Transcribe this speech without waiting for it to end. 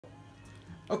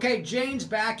Okay, Jane's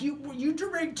back. You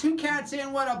bring 2 cats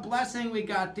in. What a blessing we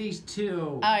got these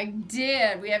 2. I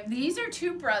did. These are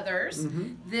 2 brothers.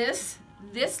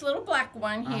 This little black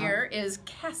one here is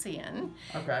Cassian.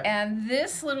 Okay. And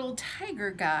this little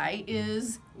tiger guy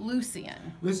is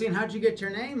Lucian. Lucian, how'd you get your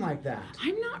name like that?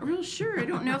 I'm not real sure. I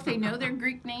don't know if they know their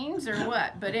Greek names or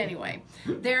what. But anyway,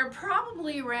 they're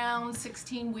probably around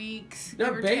 16 weeks.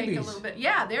 They're babies. Take a little bit.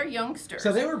 Yeah, they're youngsters.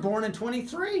 So they were born in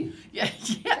 23. Yeah,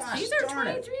 yes, Gosh, these are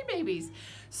 23 babies.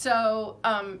 So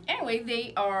anyway,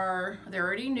 they're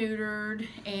already neutered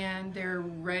and they're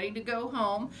ready to go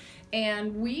home.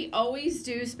 And we always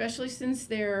do, especially since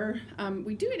they're,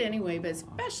 we do it anyway, but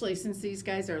especially since these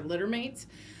guys are litter mates,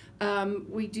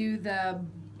 we do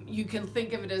you can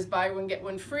think of it as buy one, get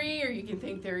one free, or you can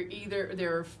think they're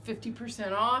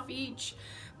 50% off each.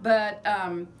 But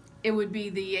it would be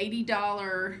the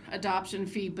 $80 adoption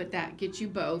fee, but that gets you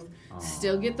both.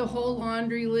 Still get the whole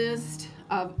laundry list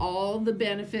of all the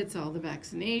benefits, all the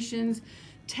vaccinations,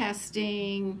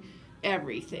 testing,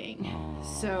 everything.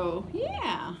 So,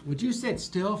 yeah. Would you sit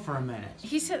still for a minute?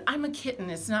 He said, I'm a kitten.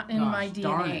 It's not in my DNA.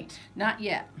 Darn it. Not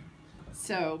yet.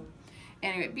 So,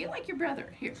 anyway, be like your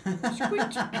brother. Here,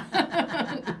 squeeze.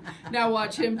 Now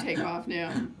watch him take off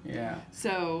now. Yeah.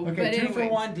 So, okay, but 2 anyway. for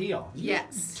 1 deal.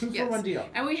 Yes. 2 for 1 deal.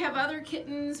 And we have other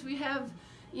kittens. We have,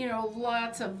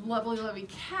 lots of lovely, lovely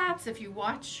cats. If you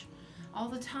watch all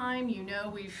the time,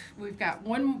 we've got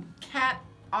one cat,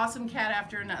 awesome cat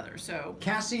after another. So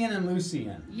Cassian and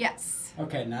Lucian. yes.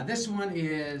 Okay, now this one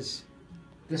is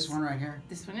this one right here.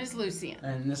 This one is Lucian.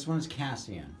 And this one's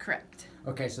Cassian. Correct.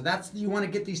 Okay, so you want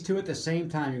to get these 2 at the same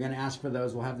time. You're going to ask for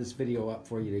those. We'll have this video up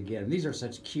for you to get them. These are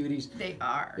such cuties. They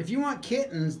are. If you want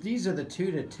kittens, these are the 2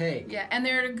 to take. Yeah, and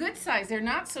they're a good size. They're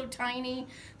not so tiny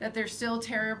that they're still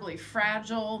terribly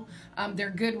fragile. They're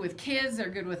good with kids. They're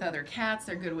good with other cats.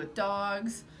 They're good with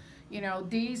dogs.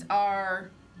 These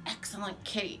are excellent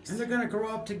kitties. And they're going to grow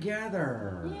up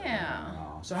together. Yeah. Oh.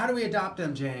 So how do we adopt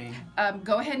them, Jane?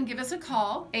 Go ahead and give us a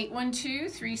call,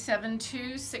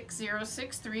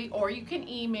 812-372-6063, or you can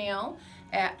email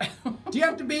at... Do you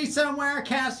have to be somewhere,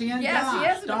 Cassian?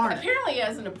 Yes, Gosh, apparently he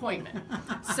has an appointment.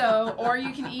 So, or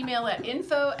you can email at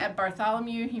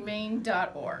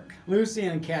info@bartholomewhumane.org. Lucian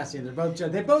and Cassian,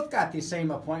 they both got these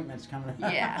same appointments coming up.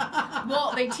 Yeah.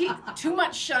 Well, they too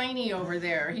much shiny over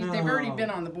there. They've already been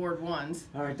on the board once.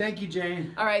 All right, thank you,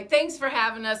 Jane. All right, thanks for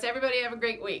having us. Everybody have a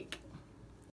great week.